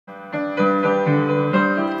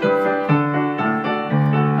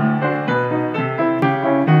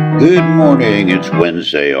Good morning. It's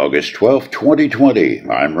Wednesday, August 12th, 2020.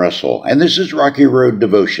 I'm Russell, and this is Rocky Road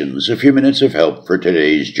Devotions, a few minutes of help for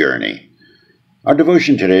today's journey. Our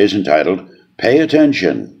devotion today is entitled, Pay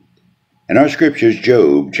Attention. In our scriptures,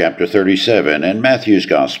 Job chapter 37 and Matthew's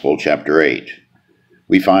Gospel chapter 8.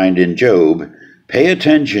 We find in Job, pay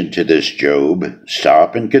attention to this, Job.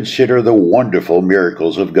 Stop and consider the wonderful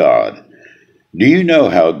miracles of God. Do you know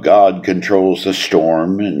how God controls the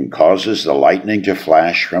storm and causes the lightning to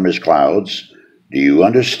flash from his clouds? Do you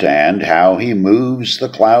understand how he moves the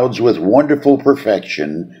clouds with wonderful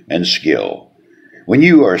perfection and skill? When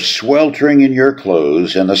you are sweltering in your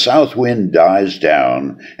clothes and the south wind dies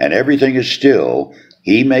down and everything is still,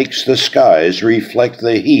 he makes the skies reflect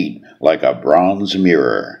the heat like a bronze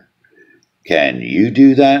mirror. Can you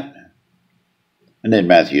do that? And in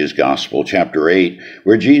Matthew's Gospel, chapter 8,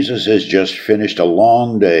 where Jesus has just finished a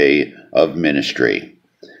long day of ministry.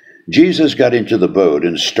 Jesus got into the boat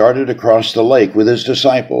and started across the lake with his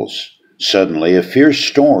disciples. Suddenly, a fierce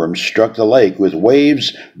storm struck the lake with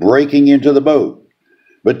waves breaking into the boat.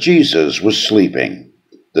 But Jesus was sleeping.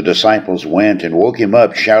 The disciples went and woke him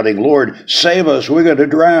up, shouting, "Lord, save us, we're going to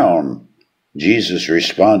drown." Jesus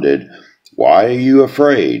responded, "Why are you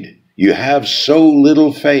afraid? You have so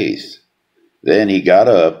little faith." Then he got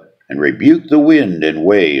up and rebuked the wind and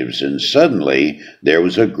waves, and suddenly there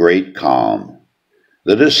was a great calm.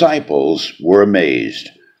 The disciples were amazed.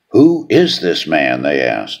 "Who is this man?" they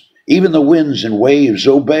asked. "Even the winds and waves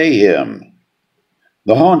obey him."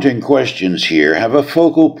 The haunting questions here have a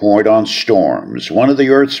focal point on storms, one of the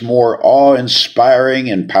earth's more awe-inspiring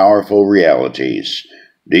and powerful realities.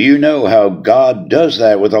 Do you know how God does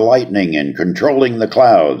that with the lightning and controlling the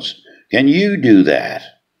clouds? Can you do that?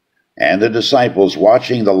 And the disciples,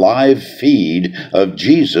 watching the live feed of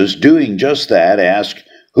Jesus doing just that, ask,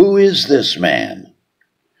 "Who is this man?"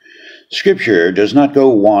 Scripture does not go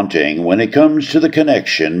wanting when it comes to the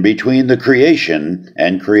connection between the creation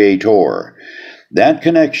and Creator. That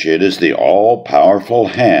connection is the all-powerful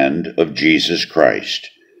hand of Jesus Christ.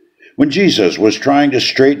 When Jesus was trying to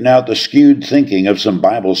straighten out the skewed thinking of some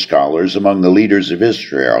Bible scholars among the leaders of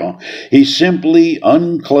Israel, he simply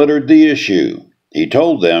uncluttered the issue. He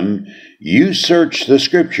told them, "You search the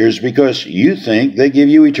Scriptures because you think they give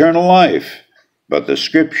you eternal life, but the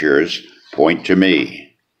Scriptures point to me."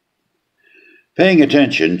 Paying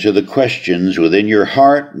attention to the questions within your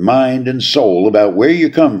heart, mind, and soul about where you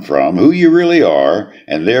come from, who you really are,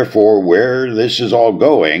 and therefore where this is all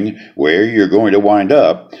going, where you're going to wind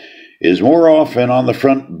up, is more often on the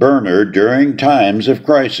front burner during times of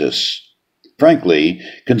crisis. Frankly,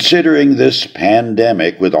 considering this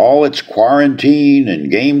pandemic with all its quarantine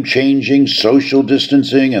and game-changing social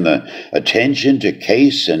distancing and the attention to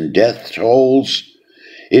case and death tolls,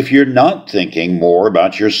 if you're not thinking more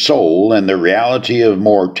about your soul and the reality of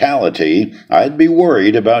mortality, I'd be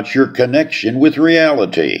worried about your connection with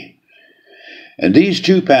reality. And these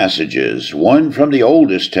two passages, one from the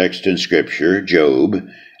oldest text in Scripture, Job,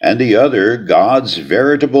 and the other, God's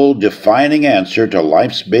veritable defining answer to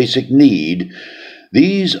life's basic need,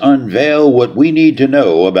 these unveil what we need to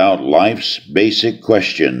know about life's basic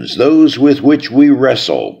questions, those with which we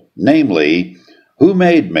wrestle, namely, who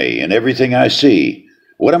made me and everything I see?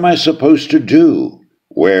 What am I supposed to do?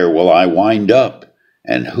 Where will I wind up?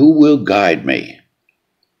 And who will guide me?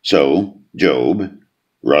 So, Job,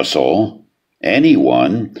 Russell,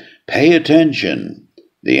 anyone, pay attention.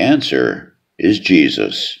 The answer is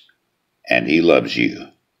Jesus, and he loves you.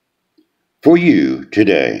 For you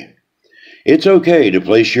today, it's okay to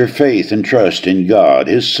place your faith and trust in God,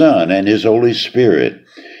 his Son, and his Holy Spirit.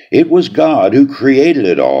 It was God who created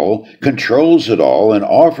it all, controls it all, and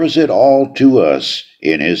offers it all to us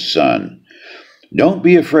in his Son. Don't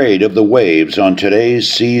be afraid of the waves on today's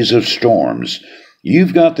seas of storms.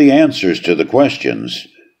 You've got the answers to the questions.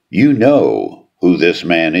 You know who this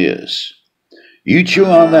man is. You chew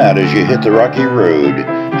on that as you hit the rocky road.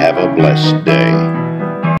 Have a blessed day.